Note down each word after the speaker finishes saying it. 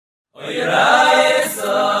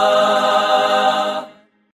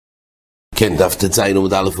כן, דף תציין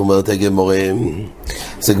עמוד א' אומרת הגמורה.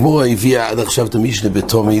 אז הגמורה הביאה עד עכשיו את המשנה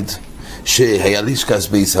בתומיד שהיה לישקס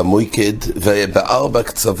בייס המויקד, ובארבע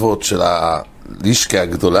קצוות של הלישקה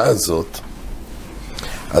הגדולה הזאת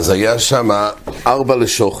אז היה שם 4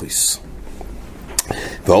 לשוכיס.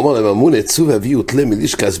 ואומר להם אמון עצו והביאו תלה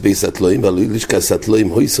מלישקס בייס התלויים, ועלו לישקס התלויים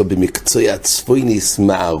הויסו במקצועי הצפויניס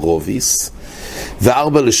מערוביס,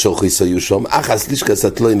 ו4 לשוכיס היו שם, אחס לישקס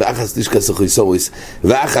התלויים ואחס לישקס החויסוריס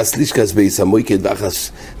ואחס לישקס בייס המויקד ואחס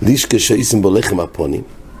לישקס שאיסם בו לחם הפונים.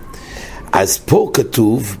 אז פה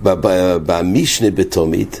כתוב במשנה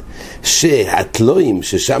בתומיד שהתלויים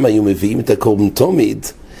ששם היו מביאים את הקורבן תומיד,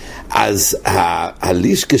 אז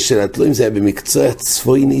הלישקה של התלויים זה היה במקצוע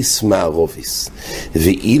צפויניס מערוביס,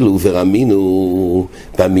 ואילו ורמינו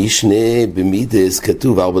במשנה במידס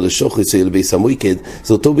כתוב 4 לשוכיס אל בייס המויקד,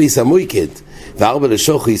 זה אותו בייס המויקד, ו4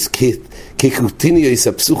 לשוכיס כקוטיניוס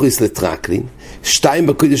הפסוכיס לטרקלין, 2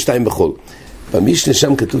 בקודש 2 בחול. במשנה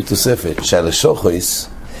שם כתוב תוספת שעל השוכיס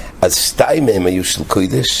אז 2 מהם היו של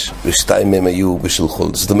קודש ו2 מהם היו בשל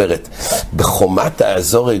חול. זאת אומרת, בחומת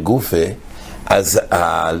האזורי גופה אז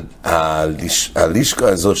הלישקה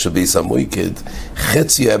הזאת של בייס המויקד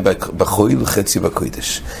חצי היה בחויל וחצי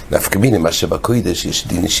בקודש. נפקמיני מה שבקודש יש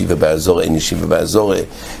דין ישיבה באזור, אין ישיבה באזור,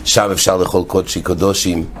 שם אפשר לאכול קודשי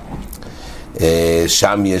קודושים,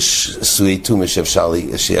 שם יש סויי תומה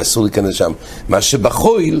שאסור להיכנס שם. מה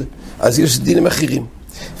שבחויל אז יש דינים אחרים,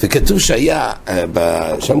 וכתוב שהיה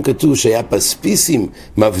שם כתוב שהיה פספיסים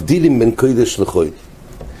מבדילים בין קודש לחויל,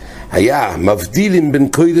 היה מבדילים בין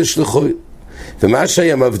קודש לחויל, ומה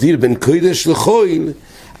שהיה מבדיל בין קודש לחויל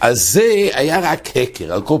אז זה היה רק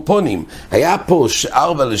הקר על קופונים. היה פה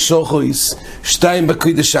 4 לשוכויס 2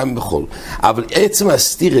 בקודש שם בחול, אבל עצם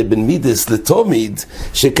הסתירה בין מידס לתומיד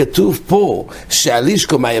שכתוב פה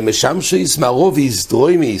שהלישקו היה משמשויס מערוביס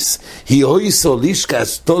דרוימיס היא הויסו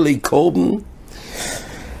לישקס תולי קורבן,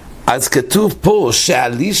 אז כתוב פה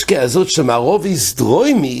שהלישקה הזאת של מערוביס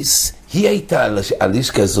דרוימיס היא הייתה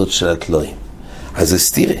הלישקה הזאת של התלויים. אז זה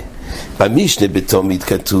סתירה. במשנה בתומיד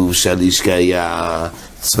כתוב שהלישקה היה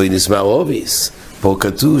צפויניס מערוביס, פה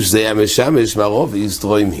כתוב שזה היה משמש מערוביס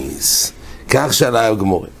דרוימיס. כך שאלה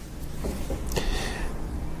הגמורה.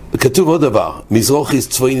 כתוב עוד דבר, מזרוכיס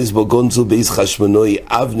צפויניס בו גונזו בייס חשמנוי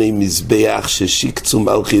אבני מזבח ששיקצו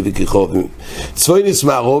מלכי וכיכובים, צפויניס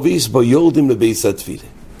מערוביס בו יורדים לבייס התפילה,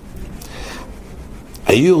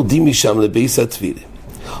 היו יורדים משם לבייס התפילה.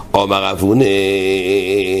 אומר אבונה,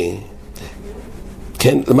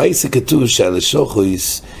 כן, למעשה כתוב שעל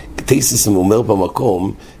השוכויס תייססם אומר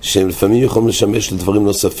במקום שהם לפעמים יכולים לשמש לדברים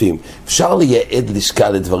נוספים, אפשר לייעד לשכה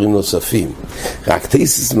לדברים נוספים, רק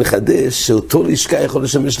תייסס מחדש שאותו לשכה יכול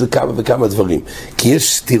לשמש לכמה וכמה דברים, כי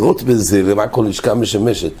יש סתירות בזה למה כל לשכה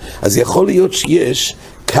משמשת, אז יכול להיות שיש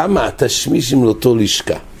כמה תשמישים לאותו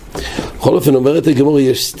לשכה. בכל אופן אומרת הגמורה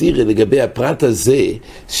יש סתירה לגבי הפרט הזה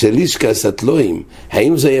של לישקס התלויים,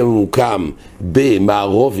 האם זה היה ממוקם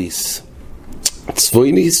במערוביס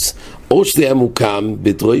צפויניס או שזה היה מוקם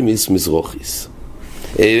בדרוימיס מזרוכיס,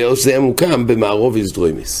 או שזה היה מוקם במערוביס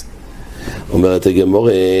דרוימיס. אומרת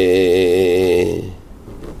הגמורה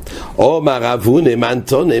אומר אבונה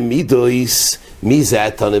מנתונה מידויס, מי זה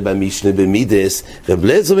התונה במשנה במידס? רב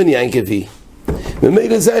לזר בן ינקבי.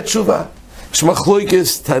 ומילא זה התשובה,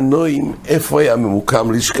 שמחלוקס תנועים איפה היה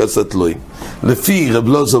ממוקם לישקס התלויים. לפי רב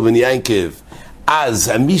לזר בן ינקב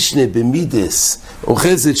אז המשנה במידס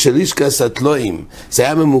אוחזת של לישקס התלויים זה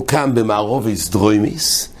היה ממוקם במערוביס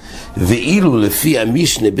דרוימיס, ואילו לפי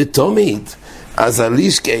המשנה בתומיד אז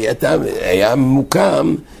הלישקה היה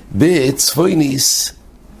ממוקם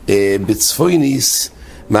בצפויניס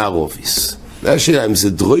מערוביס. השאלה אם זה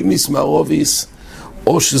דרוימיס מערוביס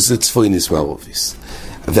או שזה צפויניס מערוביס,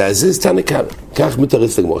 ואז זה סתנה כך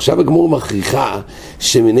מתרץ לגמור. עכשיו הגמור מכריחה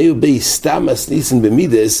שמניו בי סתם הסניסן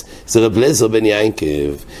במידס זה רב לזר בן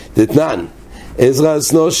ינקב דתנן עזרא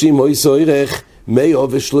הסנושים הוי סוירך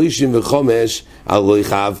 135 על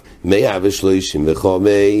רויחב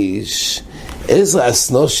 135. עזרא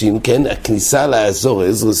הסנושים, כן, הכניסה לאזור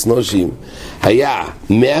עזרא הסנושים היה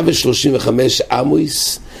 135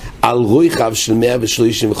 עמוס על רויחב של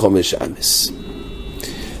 135 עמוס,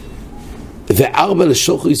 ו4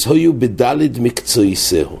 לשוכיס היו בדלת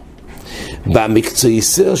מקצועיסר.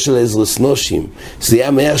 במקצועיסר של עזרא הסנושים זה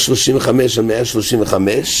היה 135 על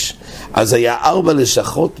 135, אז היה 4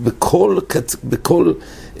 לשכות בכל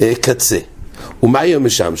קצה. ומה היה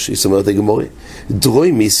משמשי? זאת אומרת הגמורה,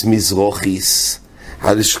 דרוימיס מזרוכיס,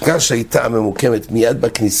 הלשכה שהייתה ממוקמת מיד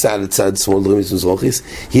בכניסה לצד שמאל דרוימיס מזרוכיס,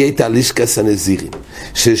 היא הייתה לשכס הנזירים,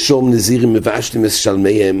 ששום נזירים מבשלים את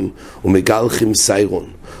שלמיהם ומגלחים סיירון,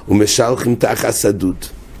 ומשלחים תחת סדוד.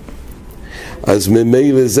 אז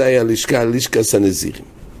ממילא זה היה לישקס הנזירים.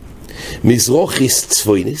 מזרוכיס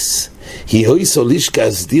צפוינס, היא הויסו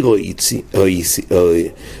לישקס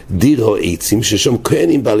דיר העצים, ששם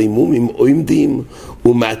כהנים בעלי מומים עומדים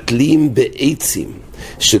ומטלים בעצים,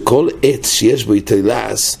 שכל עץ שיש בו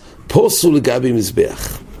תולס פוסו לגבי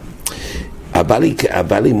מזבח.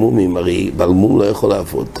 הבעלי מומים, הרי בעל מום לא יכול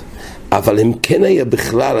לעבוד, אבל הם כן היה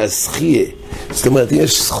בכלל הזכייה. זאת אומרת,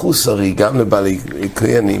 יש זכוס הרי גם לבעלי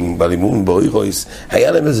כהנים, בעלי מומים באוירויס,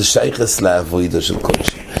 היה להם איזה שייכס לעבודה של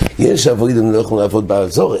קודש. יש עבודה, הם לא יכולים לעבוד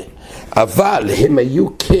באזורי, אבל הם היו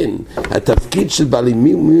כן, התפקיד של בעלי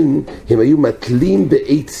מומים, הם היו מטלים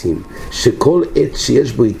בעצים, שכל עץ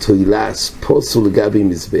שיש בו תולס פוסו לגבי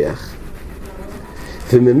מזבח,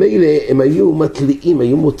 וממילא הם היו מטליעים,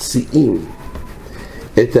 היו מוציאים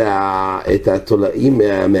את התולעים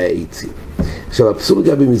מהעצים. עכשיו, הפסול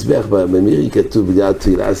לגבי מזבח, במירי כתוב בגלל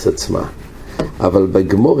תולס עצמה, אבל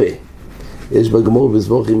בגמורה, יש בגמורה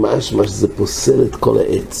בזבוכים משמע שזה פוסל את כל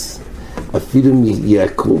העץ, אפילו אם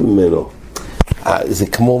יעקרו ממנו. זה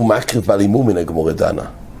כמו מקריב בעלי מום מן הגמורה דנה.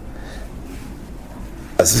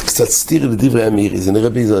 אז זה קצת סתיר לדברי המירי, זה נראה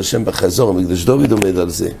בעזר השם בחזור, המקדש דוד עומד על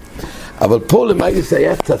זה. אבל פה למעלה זה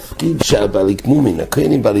היה תפקיד של בעלי מומין,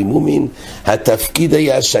 הכהנים בעלי מומין, התפקיד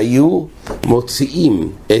היה שהיו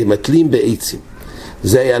מוציאים, מטלים בעצים.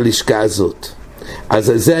 זה היה לשכה הזאת.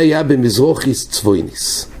 אז זה היה במזרוכיס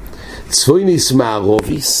צפויניס. צפויניס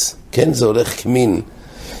מערוביס, כן, זה הולך כמין.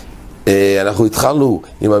 אנחנו התחלנו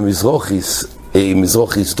עם המזרוכיס,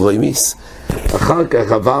 מזרוכיס דרוימיס, אחר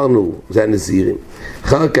כך עברנו, זה הנזירים,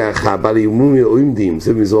 אחר כך הבעלי מומין עומדים,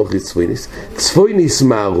 זה במזרוכיס צפויניס. צפויניס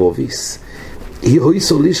מערוביס, היא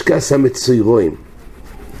הויסו לישקס המצוירוים.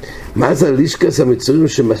 מה זה לישקס המצוירוים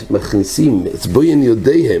שמכניסים אצבוין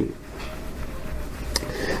יודיהם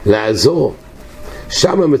לעזור?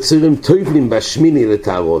 שם המצוירים טויבלים בשמיני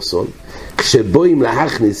לתארוסון, כשבואים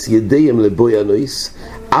להכניס ידיהם לבוי הנויס,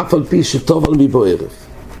 אף על פי שטוב על מבו ערב.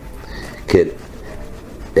 כן,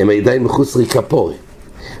 הם עדיין מחוץ ריקפורי.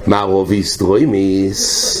 מערוביס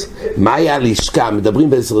דרוימיס, מה היה לשכה? מדברים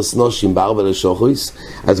בעזר סנושים בארבע לשוחויס,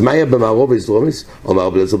 אז מה היה במערוביס דרוימיס? אומר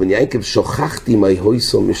רבי אליעזר בן יעקב, שוכחתי מה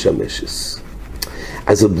הויסו משמשס.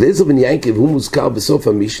 אז רבי אליעזר בן יעקב הוא מוזכר בסוף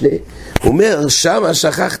המשנה, הוא אומר, שמה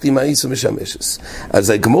שכחתי מה הויסו משמשס. אז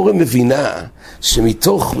הגמורה מבינה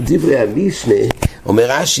שמתוך דברי המשנה, אומר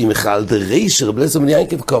רש"י, מיכל דריש רבי אליעזר בן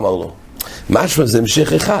יעקב כאמר לו, משהו זה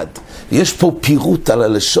המשך אחד. יש פה פירוט על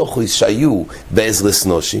הלשוחויס שהיו בעזר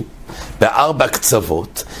סנושים, בארבע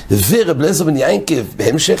קצוות, ורבי אליעזר בן יעקב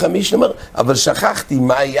בהמשך המשנה אומר, אבל שכחתי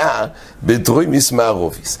מה היה בדרוימיס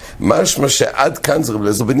מערוביס. משמע שעד כאן זה רבי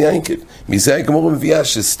אליעזר בן יעקב. מזה הגמורה מביאה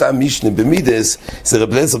שסתם משנה במידס זה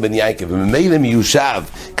רבי אליעזר בן יעקב, וממילא מיושב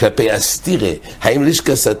כלפי הסתירה, האם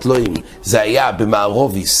לישקס התלויים זה היה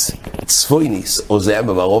במערוביס צפויניס או זה היה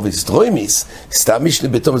במערוביס דרוימיס, סתם משנה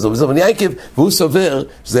בתום זה רבי אליעזר בן יעקב, והוא סובר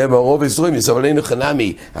שזה היה במערוביס דרוימיס, אבל אינו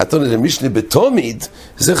חנמי, התונה למשנה בתומיד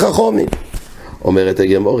זה חכומי. אומרת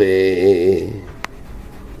הגמורה,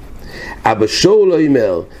 אבא שור לא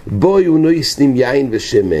אומר, בוי ונויסנים יין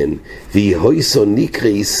ושמן, ויהויסו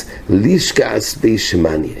נקריס לישקס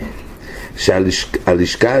בישמניה.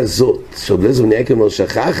 שהלשכה הזאת, שרבי אליעזר בן יעקב אומר,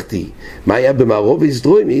 שכחתי מה היה במערוביס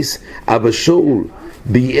דרוימיס, אבא שור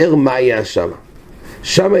ביאר מה היה שם.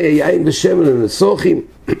 שם היה יין ושמן לנסוחים,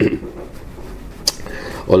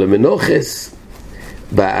 או למנוחס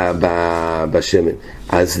בשמן.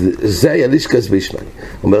 אז זה היה לישקס בישמניה.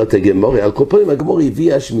 אומרת הגמורה, על כל פעמים הגמורה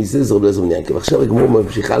הביאה שמזה זה רבי אליעזר בן יעקב. עכשיו הגמורה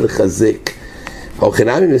ממשיכה לחזק.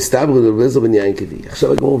 אוכנמי מסתבר רבי אליעזר בן יעקב.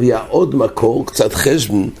 עכשיו הגמורה הביאה עוד מקור, קצת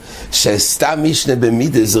חשבון, שסתם משנה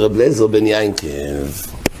במידה זה רבי אליעזר בן יעקב.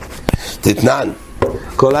 תתנן.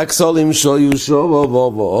 כל הכסולים שהיו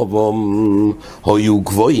שובום היו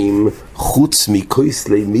גבוהים חוץ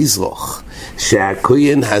מכויסלי מזרח,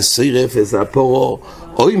 שהכהן השרף הזפורו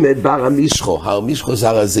עומד בר המשחו, הר משחו זה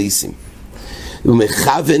הר הזיסים,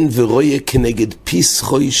 ומכוון ורואה כנגד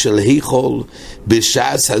פסחוי של היכול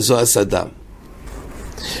בשעס הזו הסדם.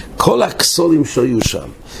 כל הכסולים שהיו שם,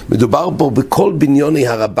 מדובר בו בכל בניוני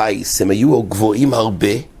הרבייס, הם היו גבוהים הרבה,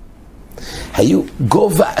 היו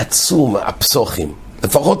גובה עצום הפסוחים,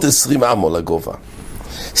 לפחות 20 אמו לגובה,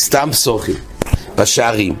 סתם פסוחים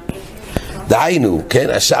בשערים. דהיינו, כן,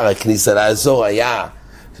 השער הכניסה לאזור היה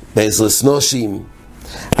בעזר סנושים,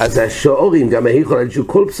 אז השעורים, גם היכול,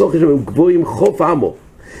 כל פסוחים שם הם גבוהים חוף אמו,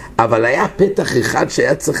 אבל היה פתח אחד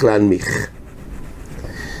שהיה צריך להנמיך,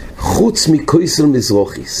 חוץ מכויסל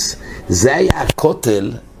מזרוכיס. זה היה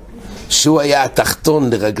הכותל שהוא היה התחתון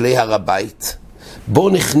לרגלי הר הבית, בו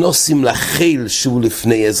נכנוסים לחיל שהוא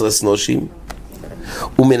לפני עזר סנושים,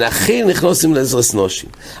 ומנחל נכנסים לעזרס נושים.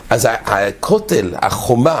 אז הכותל,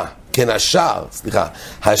 החומה, כן,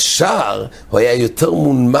 השער הוא היה יותר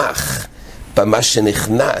מונמך במה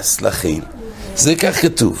שנכנס לחיל. זה כך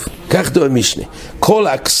כתוב, כך כתוב במשנה. כל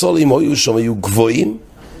הכסולים היו שם, היו גבוהים,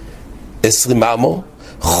 20 אמו,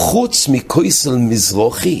 חוץ מכויסל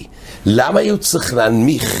מזרחי. למה היו צריך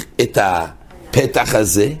להנמיך את הפתח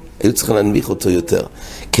הזה? היו צריכים להנמיך אותו יותר,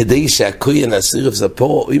 כדי שהכהן השריף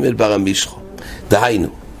ספורו עומד בר המשחו. דהיינו,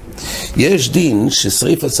 יש דין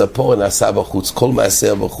ששריף הספורו נעשה בחוץ, כל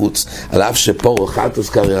מעשה בחוץ, על אף שפורו חטוס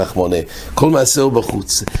קרי רחמונה, כל מעשה הוא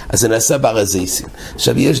בחוץ, אז זה נעשה בר הזייסין.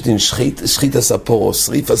 עכשיו יש דין שחית הספורו,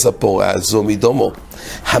 שריף הספורו, הזו מדומו.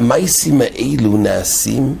 המייסים האלו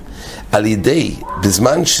נעשים על ידי,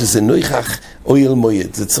 בזמן שזה נויכח אויל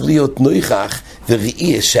מויד, זה צריך להיות נויכח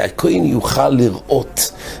וראי שהכהן יוכל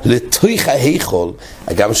לראות לתוך ההיכל,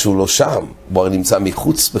 גם שהוא לא שם, הוא נמצא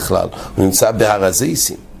מחוץ בכלל, הוא נמצא בהר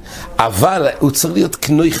הזייסין, אבל הוא צריך להיות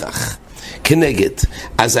כנויכח, כנגד.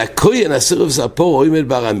 אז הכהן השריף ספורו עומד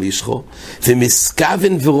בר המשחו,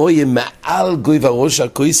 ומסכוון ורואה מעל גובה ראש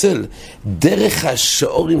הכויסל, דרך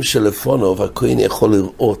השעורים של לפונו, והכהן יכול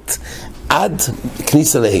לראות עד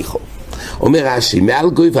כניסה להיכל. אומר רש"י, מעל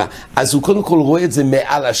גובה, אז הוא קודם כל רואה את זה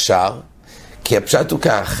מעל השער, כי הפשט הוא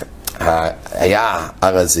כך, היה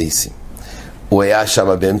הר הזייסין, הוא היה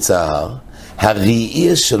שם באמצע ההר,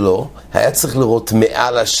 הראייה שלו היה צריך לראות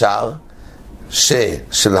מעל השער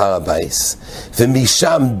של הר הבייס,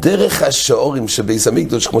 ומשם דרך השעורים שבייס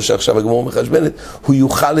המקדוש, כמו שעכשיו הגמרא מחשבנת, הוא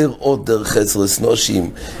יוכל לראות דרך עזרס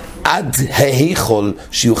נושים עד ההיכל,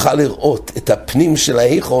 שיוכל לראות את הפנים של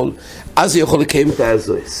ההיכל, אז הוא יכול לקיים את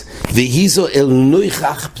הזויס. והיא זו אל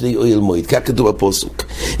נויכח פני אויל מויד, כך כתוב בפוסוק.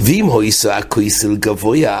 ואם הויסו הכויסל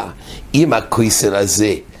גבוה, אם הכויסל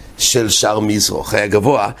הזה של שער מזרח היה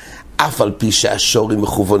גבוה, אף על פי שהשורים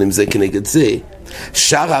מכוונים זה כנגד זה,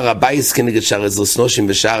 שער הרבייס כנגד שער עזרס נושים,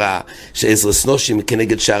 ושער עזרס נושים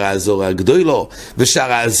כנגד שער האזור הגדולו,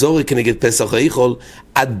 ושער האזור כנגד פסח היכל,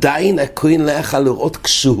 עדיין הכהן לא יכל לראות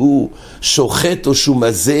כשהוא שוחט או שהוא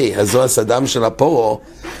מזה, הזו הסדם של הפורו,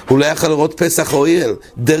 הוא לא יכל לראות פסח אויל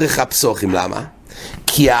דרך הפסוחים. למה?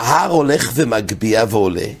 כי ההר הולך ומגביע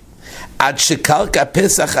ועולה, עד שקרקע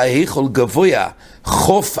פסח ההיכל גבוה,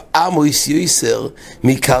 חוף עמוס יויסר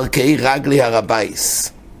מקרקעי רגלי הרבייס.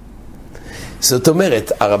 זאת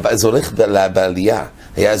אומרת, זה הולך בעלייה,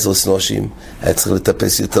 היה עזרס נושים, היה צריך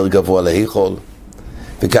לטפס יותר גבוה להיכל,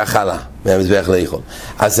 וכך הלאה, מהמזבח להיכל.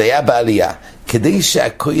 אז היה בעלייה, כדי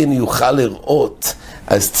שהכהן יוכל לראות,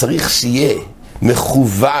 אז צריך שיהיה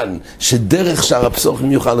מכוון, שדרך שער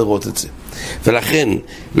הפסוחים יוכל לראות את זה. ולכן,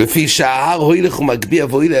 לפי שההר הולך ומגביע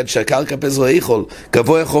והוילה עד שהקרקע פסח ההיכל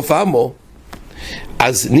גבוה חוף עמו,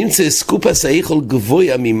 אז נמצא סקופס ההיכל גבוה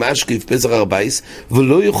ממשקיף פסח הרבייס,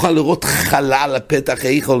 ולא יוכל לראות חלל הפתח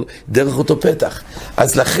ההיכל דרך אותו פתח.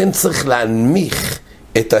 אז לכן צריך להנמיך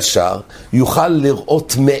את השער, יוכל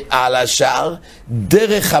לראות מעל השער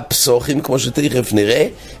דרך הפסוחים, כמו שתכף נראה,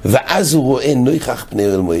 ואז הוא רואה נויכח פני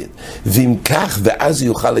אויל מויד. ואם כך, ואז הוא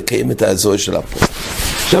יוכל לקיים את הזוהר של הפסח.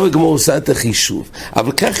 עכשיו הגמרא עושה את החישוב,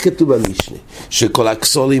 אבל כך כתוב במשנה, שכל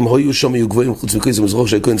הכסולים היו שם היו גבוהים חוץ מכויסל מזרח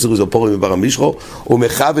שהכהן צריך ספורו מבר המשחו,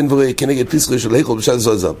 ומכוון ורואה כנגד פסחו של ההיכל בשעת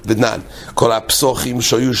זו. ודנן, כל הפסוחים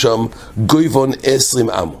שהיו שם גויבון 20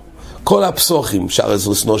 אמו. כל הפסוחים, שער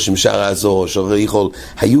עזרס נושים, שער האזור, שער ההיכל,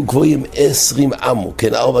 היו גבוהים 20 אמו,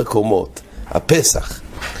 כן, 4 קומות, הפסח.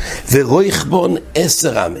 ורויחבון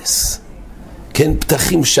 10 אמס, כן,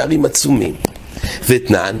 פתחים שערים עצומים.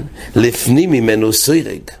 ותנן, לפנים ממנו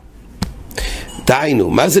סוירג. דהיינו,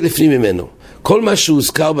 מה זה לפנים ממנו? כל מה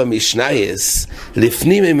שהוזכר במשנייס,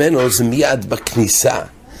 לפנים ממנו זה מיד בכניסה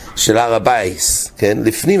של הר הבייס, כן?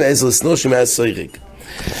 לפנים עזרס נושים היה סוירג.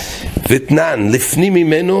 ותנן, לפנים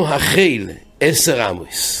ממנו החיל 10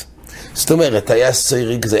 אמוס. זאת אומרת, היה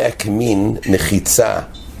סוירג, זה היה כמין מחיצה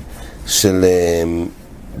של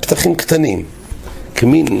פתחים קטנים.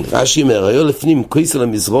 כמין, רש"י אומר, היו לפנים כויסל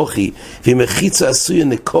המזרחי, ומחיצה עשויה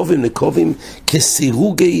נקובים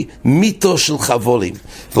כסירוגי מיתו של חבולים,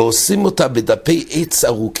 ועושים אותה בדפי עץ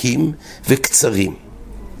ארוכים וקצרים.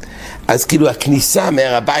 אז כאילו הכניסה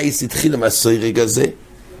מהר הבייס התחילה מהסוירג הזה,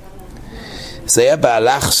 זה היה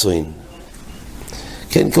באלכסוין.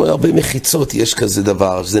 כן, כמו הרבה מחיצות יש כזה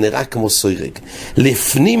דבר, זה נראה כמו סוירג.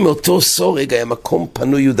 לפנים אותו סורג היה מקום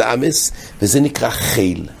פנוי יהודה אמס, וזה נקרא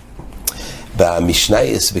חיל.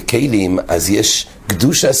 במשנייס בכלים, אז יש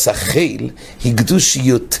קדושה סחיל, היא קדוש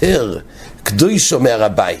יותר קדושו מהר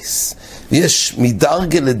הבייס. יש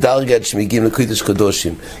מדרגה לדרגה עד שמגיעים לקודש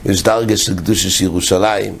קדושים. יש דרגה של קדושה של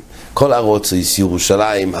ירושלים, כל ארץ יש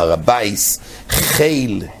ירושלים, הר הבייס,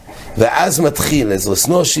 חיל, ואז מתחיל עזרס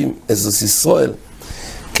נושים, עזרס ישראל.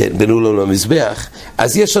 כן, בין אולום למזבח,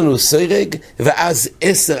 אז יש לנו סוירג, ואז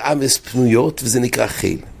 10 אמס פנויות, וזה נקרא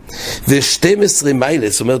חיל. ו12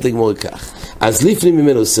 מיילס, אומרת הגמור כך, אז לפני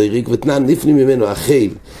ממנו סוירג, ותנן לפני ממנו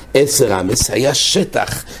החיל 10 אמס, היה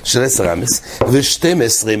שטח של 10 אמס,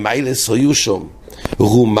 ו12 מיילס היו שום,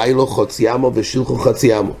 רומיילו חצי אמו ושילחו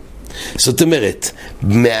חצי אמו. זאת אומרת,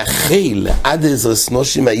 מהחיל עד עזר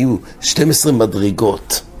סנושים היו 12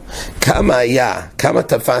 מדרגות. כמה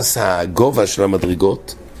תפס הגובה של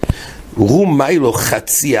המדרגות? רומיילו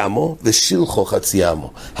חצי אמו ושילחו חצי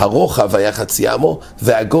אמו. הרוחב היה חצי אמו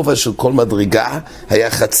והגובה של כל מדרגה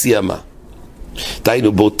היה חצי אמה.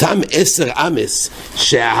 דהיינו, באותם 10 אמס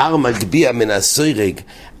שההר מגביע מן הסוירג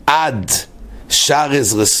עד שער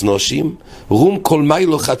עזר סנושים, רום כל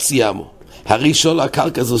מיילו חצי אמו. הראשון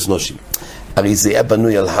הקרקע זו סנושים. הרי זה היה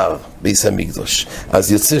בנוי על הר, בית המקדוש.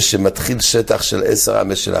 אז יוצא שמתחיל שטח של 10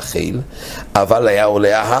 אמס של החיל, אבל היה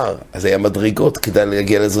עולה ההר, אז היה מדרגות כדי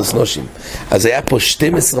להגיע לזו סנושים. אז היה פה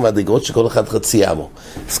 12 מדרגות שכל אחד חצי אמו.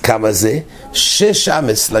 אז כמה זה? 6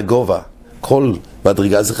 אמס לגובה. כל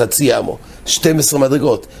מדרגה זה חצי אמו. 12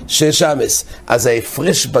 מדרגות, 6 אמס. אז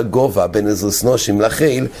ההפרש בגובה בין עזר סנושים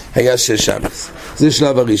לחיל היה 6 אמס. זה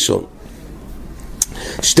שלב הראשון.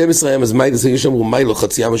 12 אמס מיילס, יש אמרו מיילו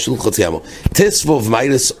חצי אמו של חצי אמו. תסבוב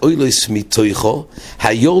מיילס אוילויס מתויכו,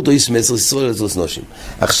 היורדויס מעזר ישראל עזר סנושים.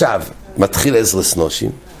 עכשיו, מתחיל עזר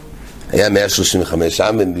סנושים, היה 135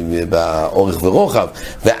 באורך ורוחב,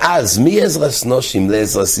 ואז מעזר סנושים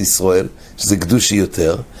לעזר ישראל, שזה קדושי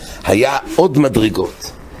יותר, היה עוד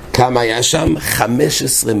מדרגות. כמה היה שם?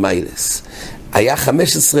 15 מיילס. היה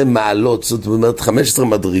 15 מעלות, זאת אומרת 15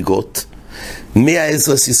 מדרגות,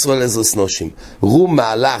 מהעזר ישראל עזר סנושים. רום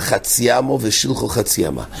מעלה חצי אמו ושילחו חצי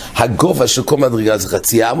אמה. הגובה של כל מדרגה זה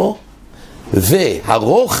חצי אמו,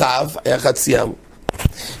 והרוחב היה חצי אמו.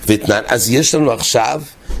 אז יש לנו עכשיו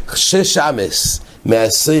 6 אמס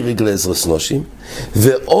מהסוירג לעזר סנושים,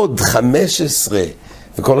 ועוד 15,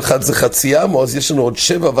 וכל אחד זה חצי אמו, אז יש לנו עוד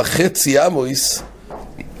 7.5 אמויס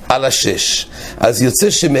על 6. אז יוצא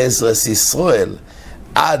שמעזר ישראל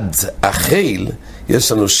עד החיל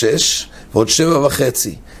יש לנו 6, ועוד 7.5,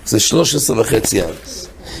 זה 13.5 אמס.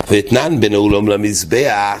 ואתנן בין האולם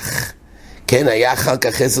למזבח, כן, היה אחר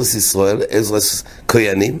כך עזר ישראל, עזר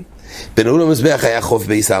כהנים, בין האולם למזבח היה חוף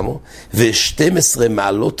בית אמו, ו12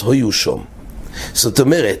 מעלות היו שום. זאת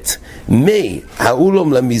אומרת,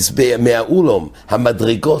 מהאולם למזבח, מהאולם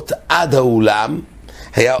המדרגות עד האולם,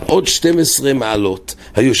 היה עוד 12 מעלות,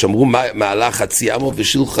 היו שמרו מעלה חצי אמו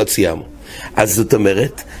ושילחו חצי אמו. אז זאת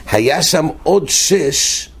אומרת, היה שם עוד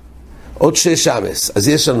 6 אמס. אז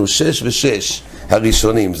יש לנו 6 ו6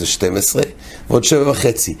 הראשונים, זה 12, ועוד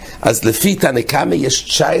 7.5. אז לפי תנקמה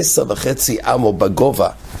יש 19.5 אמו בגובה,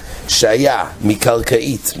 שהיה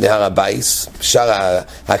מקרקעית מהר הבייס, שער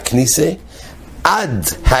הכניסה, עד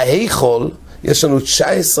ההיכול יש לנו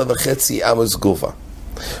 19.5 אמוס גובה.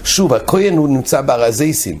 שוב, הכהן הוא נמצא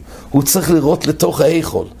ברזייסים, הוא צריך לראות לתוך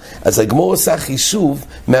ההיכול. אז הגמור עושה חישוב,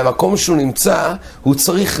 מהמקום שהוא נמצא, הוא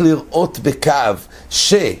צריך לראות בקו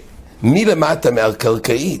שמלמטה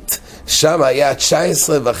מהקרקעית, שם היה 19.5,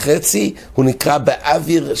 הוא נקרא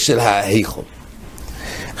באוויר של ההיכול.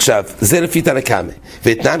 עכשיו, זה לפי תנקמה.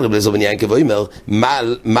 ואתנן רב אליעזר בן יעקב אומר,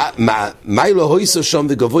 מה לא הויסו שם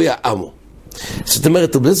וגבוה אמו? זאת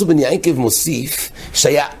אומרת, רב אליעזר בן יעקב מוסיף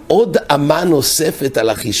שהיה עוד אמה נוספת על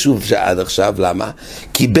החישוב שעד עכשיו. למה?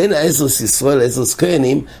 כי בין העזר ישראל לעזר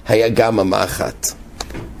כהנים היה גם אמה אחת.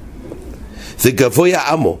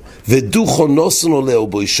 וגבוה אמו, ודוחו נוסון עולהו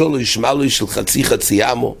בו ישולו ישמלו של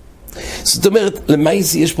חצי אמו. זאת אומרת,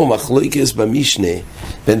 למעשה יש פה מחלוקת במשנה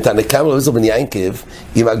בין תנקמה לרב אליעזר בן יעקב,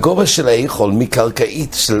 עם הגובה של ההיכול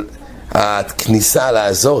מקרקעית של הכניסה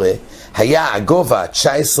לאזורה, היה הגובה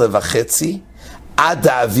 19.5 עד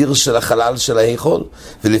האוויר של החלל של ההיכול,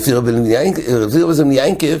 ולפי רב אליעזר בן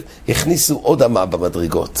יעקב הכניסו עוד אמה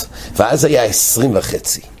במדרגות, ואז היה 20.5.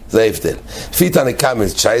 זה ההבדל. לפי תנקמה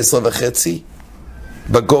 19.5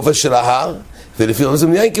 בגובה של ההר, ולפי רב אליעזר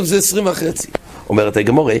בן יעקב זה 20.5. אומרת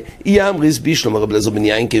הגמורה, אי אמריס בישלום רב אליעזר בן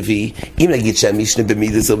יעקב, אם נגיד שהמשנה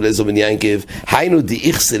במידס רב אליעזר בן יעקב, היינו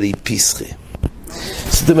דאיכסלי פיסחה.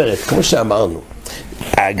 זאת אומרת, כמו שאמרנו,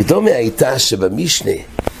 הקדומה הייתה שבמשנה,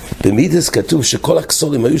 במידס כתוב שכל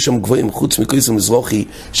הכסולים היו שם גבוהים חוץ מכויס המזרחי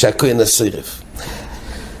שהכהן הסרף.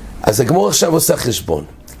 אז הגמורה עכשיו עושה חשבון.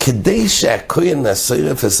 כדי שהכהן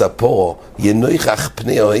הסרף הספורו ינויכח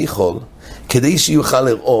פני ההיכול, כדי שיוכל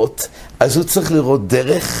לראות, אז הוא צריך לראות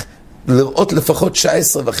דרך, לראות לפחות 19.5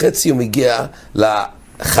 הוא מגיע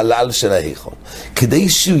לחלל של ההיכול. כדי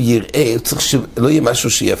שהוא יראה, הוא צריך שלא יהיה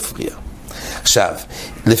משהו שיפריע. עכשיו,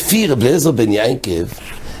 לפי רב אליעזר בן יעקב,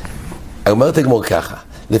 אומרת הגמור ככה,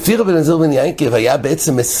 לפי רבי אליעזר בן ינקב היה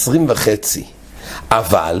בעצם 20.5,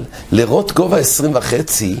 אבל לראות גובה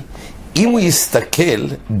 20.5, אם הוא יסתכל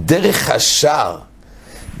דרך השער,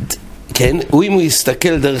 כן, אם הוא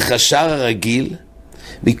יסתכל דרך השער הרגיל,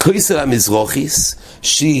 מכויסל המזרחיס,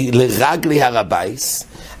 שהיא לרגלי הר הבייס,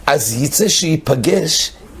 אז יצא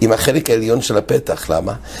שיפגש עם החלק העליון של הפתח.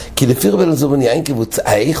 למה? כי לפי רבי אליעזר בן ינקב,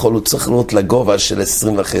 האיכול הוא צריך לראות לגובה של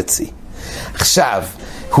 20.5. עכשיו,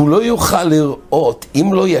 הוא לא יוכל לראות,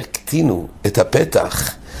 אם לא יקטינו את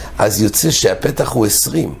הפתח, אז יוצא שהפתח הוא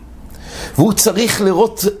 20. והוא צריך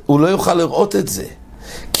לראות, הוא לא יוכל לראות את זה,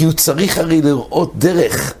 כי הוא צריך הרי לראות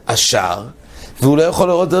דרך השער, והוא לא יכול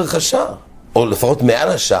לראות דרך השער, או לפחות מעל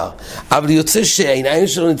השער, אבל יוצא שהעיניים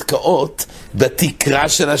שלו נתקעות בתקרה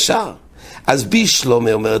של השער. אז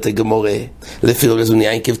בישלומה, אומרת הגמורה, לפי רבי אליעזר בן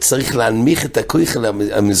ינקב, צריך להנמיך את הכויסל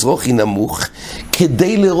המזרחי נמוך,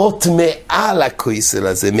 כדי לראות מעל הכויסל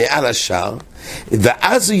הזה, מעל השער,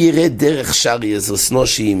 ואז הוא ירד דרך שער יזרס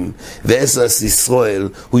נושים ועזרס ישראל,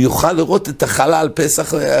 הוא יוכל לראות את החלל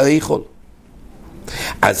פסח האיכול.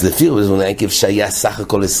 אז לפי רבי אליעזר בן ינקב שהיה סך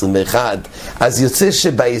הכל 21, אז יוצא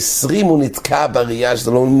שב-20 הוא נתקע בראייה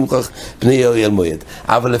שזה לא מוכח פני אוהל מועד,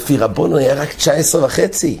 אבל לפי רבנו היה רק 19.5.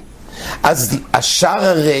 אז השער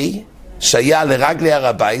הרי שהיה לרגלי הר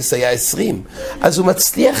הבייס היה 20, אז הוא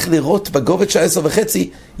מצליח לראות בגובה 19.5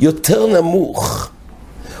 יותר נמוך.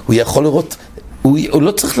 הוא יכול לראות, הוא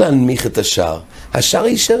לא צריך להנמיך את השער, השער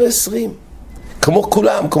יישאר 20, כמו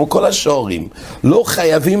כולם, כמו כל השעורים. לא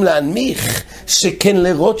חייבים להנמיך, שכן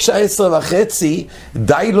לראות 19.5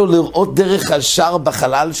 די לו לראות דרך השער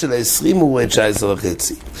בחלל של 20, הוא רואה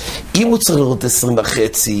 19.5. אם הוא צריך לראות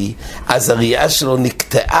 20.5, אז הראייה שלו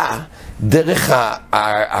נקטעה דרך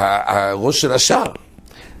הראש של השער.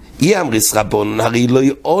 אי אמריס רבון, הרי לא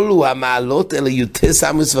יעולו המעלות אלא יוטס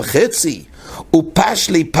אמוס וחצי, ופש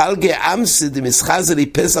לי פלגי אמסי דמסחזה לי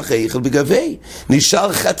פסח איכל בגבי,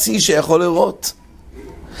 נשאר חצי שיכול לראות.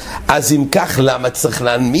 אז אם כך, למה צריך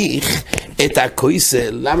להנמיך את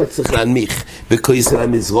הכויסל? למה צריך להנמיך בכויסל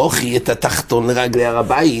המזרחי את התחתון לרגלי הר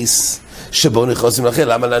הבייס, שבו נכנסים לכם?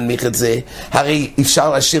 למה להנמיך את זה? הרי אפשר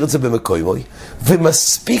להשאיר את זה במקוימוי,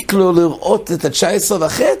 ומספיק לו לראות את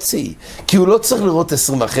 19.5, כי הוא לא צריך לראות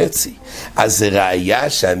 20.5. אז זה ראיה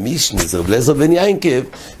שהמישנה זה רבי אליעזר בן ינקב,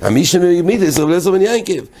 המשנה מידי זה רבי אליעזר בן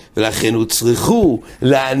ינקב, ולכן הוא צריכו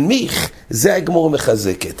להנמיך. זה הגמור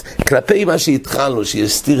מחזקת כלפי מה שהתחלנו,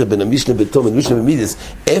 שיש סתירה בין המשנה בתומן ומשנה במידס,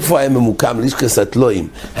 איפה היה ממוקם לישקס התלויים,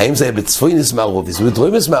 האם זה היה בצפוינס מערוביס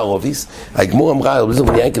ובדרוימס מערוביס. הגמור אמרה רבי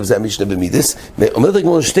אליעזר בן ינקב זה המשנה במידס, אומרת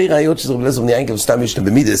הגמור שתי ראיות שזה רבי אליעזר בן ינקב סתם משנה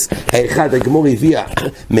במידס. האחד, הגמור הביאה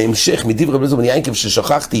מהמשך מדברי רבי אליעזר בן ינקב,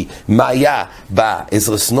 ששכחתי מה היה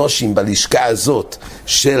בעזרס נושים בלשכה הזאת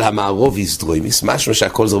של המערוביס דרוימיס, משהו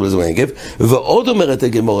שהכל זה רבי אליעזר בן ינקב. ועוד אומרת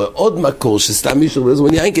הגמור, עוד מקור שסתם משנה רבי אליעזר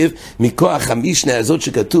בן ינקב, מכוח המשנה הזאת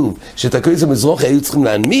שכתוב שאת הכויסל המזרחי היו צריכים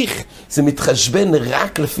להנמיך, זה מתחשבן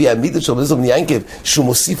רק לפי המידה של רבי אליעזר בן ינקב, שהוא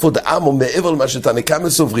מוסיף עוד עמו מעבר למה שתנא קמא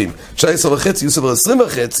סוברים 19.5 יוסף 20.5.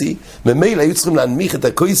 ממילא היו צריכים להנמיך את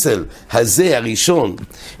הכויסל הזה הראשון,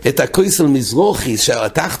 את הכויסל מזרחי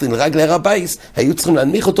שהתחתון רגלי הר הבייס, היו צריכים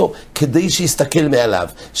להנמיך אותו כדי שיסתכל מעליו,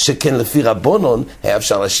 שכן לפי רבונון היה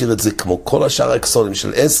אפשר להשאיר את זה כמו כל השאר הכסולים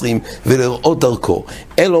של 20 ולראות דרכו.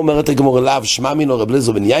 אלא אומרת הגמור אליו שמע מינו רבי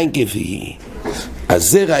אליעזר בן ינקב היא. אז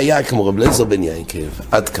זה ראיה כמו רבי אליעזר בן ינקב.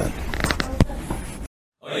 עד כאן.